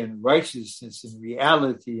glory and righteousness and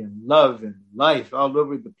reality and love and life all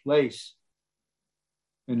over the place.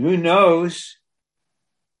 And who knows,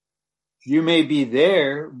 you may be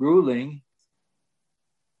there ruling,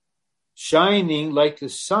 shining like the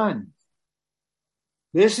sun.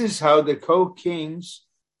 This is how the co-kings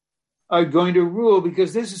are going to rule,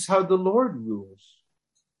 because this is how the Lord rules,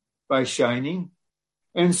 by shining.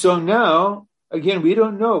 And so now, again, we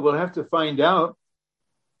don't know. We'll have to find out.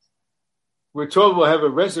 We're told we'll have a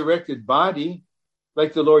resurrected body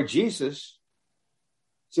like the Lord Jesus.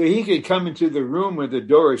 So he could come into the room where the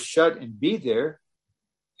door is shut and be there.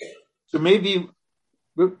 So maybe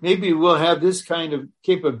we'll have this kind of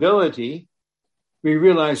capability. We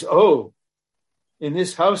realize, in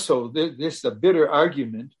this household, this is a bitter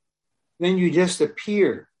argument. Then you just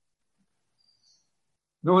appear.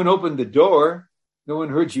 No one opened the door. No one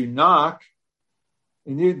heard you knock.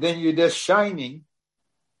 And then you're just shining.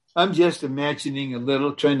 I'm just imagining a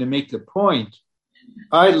little, trying to make the point.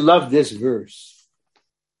 I love this verse.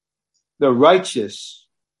 The righteous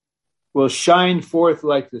will shine forth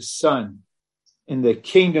like the sun in the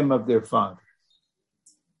kingdom of their Father.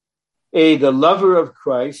 The lover of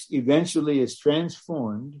Christ eventually is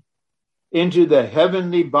transformed into the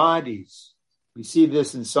heavenly bodies. We see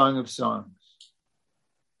this in Song of Songs.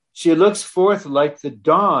 She looks forth like the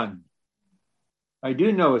dawn. I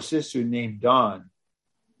do know a sister named Dawn.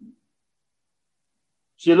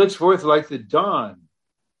 She looks forth like the dawn.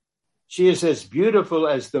 She is as beautiful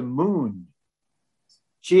as the moon.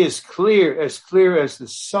 She is clear as the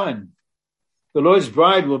sun. The Lord's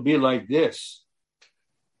bride will be like this.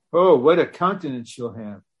 Oh, what a countenance she'll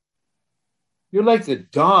have. You're like the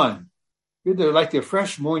dawn. You're like the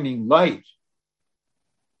fresh morning light.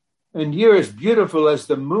 And you're as beautiful as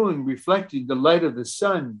the moon reflecting the light of the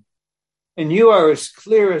sun. And you are as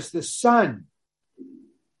clear as the sun.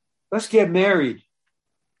 Let's get married.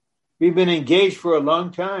 We've been engaged for a long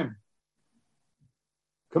time.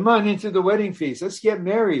 Come on into the wedding feast. Let's get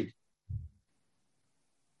married.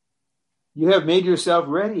 You have made yourself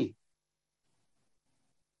ready.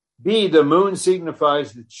 B, the moon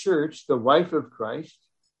signifies the church, the wife of Christ.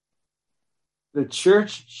 The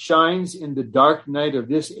church shines in the dark night of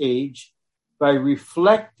this age by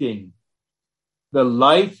reflecting the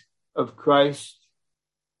light of Christ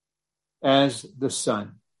as the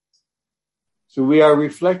sun. So we are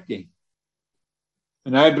reflecting.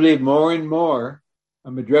 And I believe more and more,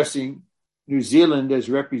 I'm addressing New Zealand as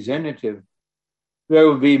representative, there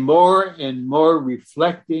will be more and more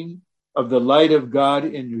reflecting of the light of God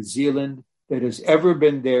in New Zealand that has ever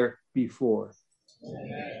been there before.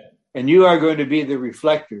 Amen. And you are going to be the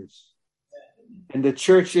reflectors. And the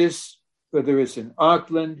churches, whether it's in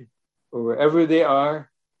Auckland or wherever they are,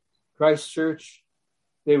 Christchurch,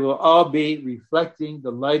 they will all be reflecting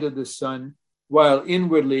the light of the sun, while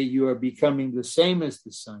inwardly you are becoming the same as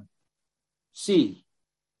the sun. See,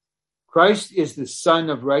 Christ is the Son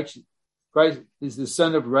of righteousness. Christ is the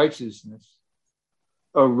Son of righteousness,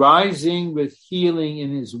 arising with healing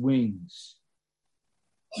in his wings,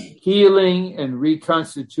 healing and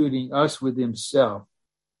reconstituting us with himself,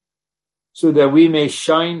 so that we may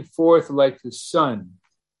shine forth like the sun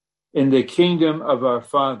in the kingdom of our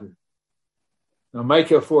Father. Now,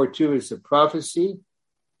 Micah 4:2 is a prophecy.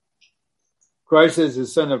 Christ as the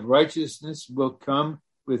Son of righteousness will come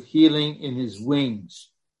with healing in his wings.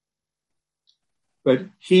 But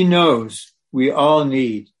he knows we all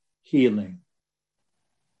need healing.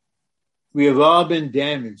 We have all been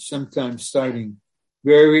damaged, sometimes starting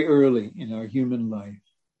very early in our human life.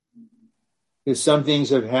 Because some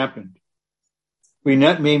things have happened. We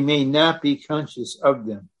may not be conscious of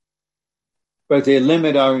them, but they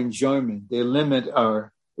limit our enjoyment. They limit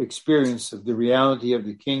our experience of the reality of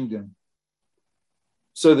the kingdom.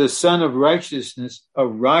 So the Son of righteousness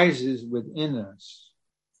arises within us,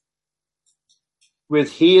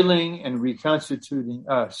 with healing and reconstituting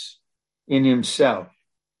us in himself.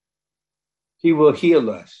 He will heal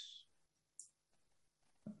us.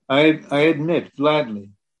 I admit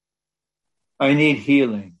gladly, I need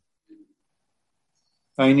healing.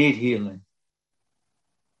 I need healing.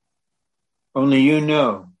 Only you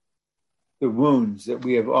know the wounds that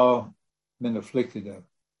we have all been afflicted of,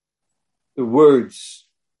 the words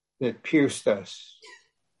that pierced us,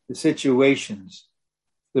 the situations,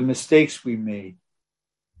 the mistakes we made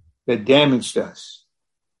that damaged us.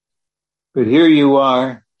 But here you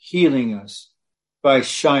are healing us by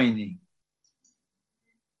shining.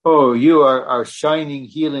 Oh, you are our shining,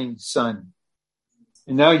 healing sun.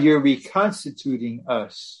 And now you're reconstituting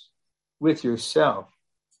us with yourself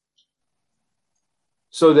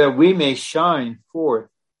so that we may shine forth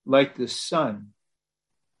like the sun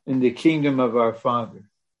in the kingdom of our Father.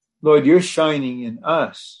 Lord, you're shining in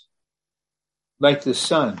us like the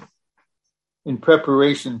sun in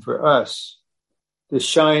preparation for us to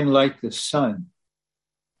shine like the sun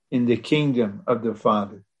in the kingdom of the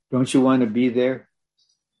Father. Don't you want to be there?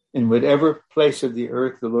 In whatever place of the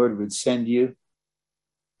earth the Lord would send you,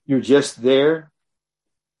 you're just there,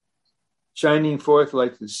 shining forth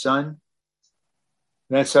like the sun.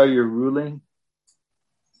 That's how you're ruling.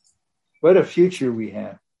 What a future we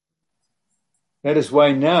have. That is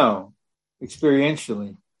why now,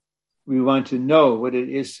 experientially, we want to know what it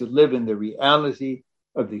is to live in the reality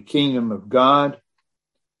of the kingdom of God.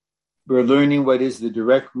 We're learning what is the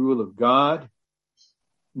direct rule of God.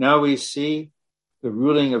 Now we see the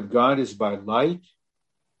ruling of God is by light,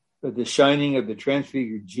 but the shining of the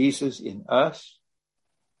transfigured Jesus in us,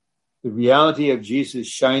 the reality of Jesus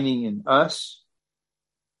shining in us.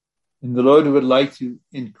 And the Lord would like to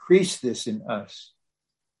increase this in us,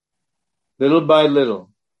 little by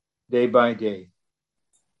little, day by day.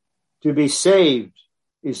 To be saved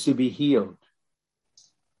is to be healed.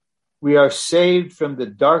 We are saved from the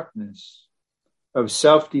darkness of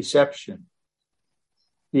self-deception,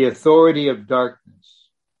 the authority of darkness,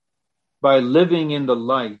 by living in the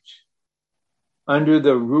light, under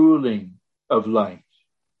the ruling of light.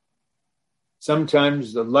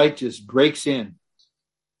 Sometimes the light just breaks in.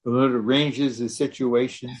 The Lord arranges the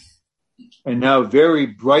situation, and now very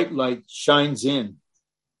bright light shines in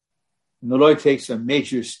And the Lord takes a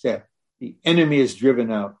major step. The enemy is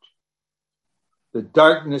driven out. The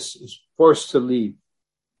darkness is forced to leave.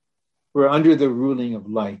 We're under the ruling of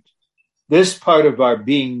light. This part of our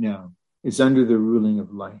being now is under the ruling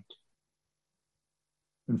of light.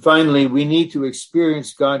 And finally, we need to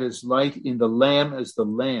experience God as light in the Lamb as the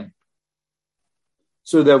lamp,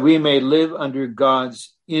 so that we may live under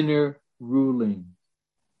God's inner ruling.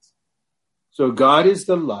 So God is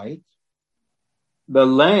the light. The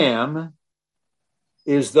Lamb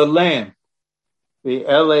is the lamp. The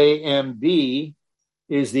L-A-M-B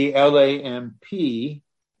is the L-A-M-P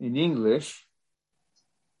in English.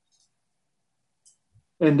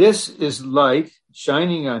 And this is light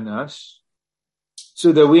shining on us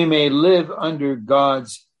so that we may live under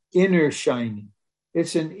God's inner shining.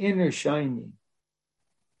 It's an inner shining.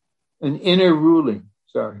 An inner ruling.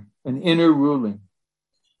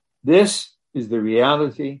 This is the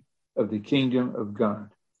reality of the kingdom of God.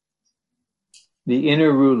 The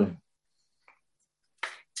inner ruling.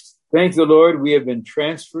 Thank the Lord, we have been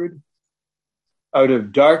transferred out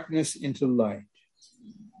of darkness into light.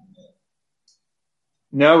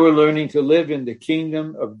 Now we're learning to live in the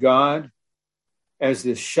kingdom of God as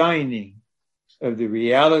the shining of the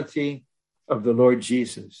reality of the Lord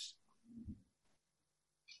Jesus.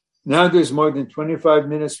 Now there's more than 25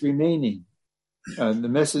 minutes remaining. The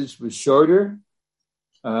message was shorter.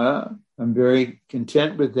 I'm very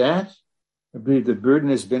content with that. I believe the burden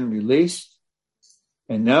has been released.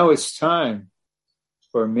 And now it's time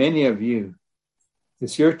for many of you.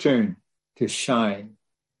 It's your turn to shine.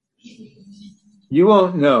 You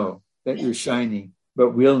won't know that you're shining, but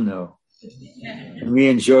we'll know. And we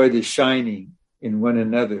enjoy the shining in one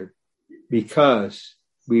another because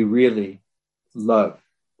we really love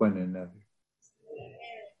one another.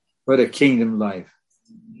 What a kingdom life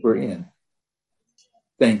we're in.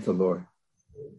 Thank the Lord.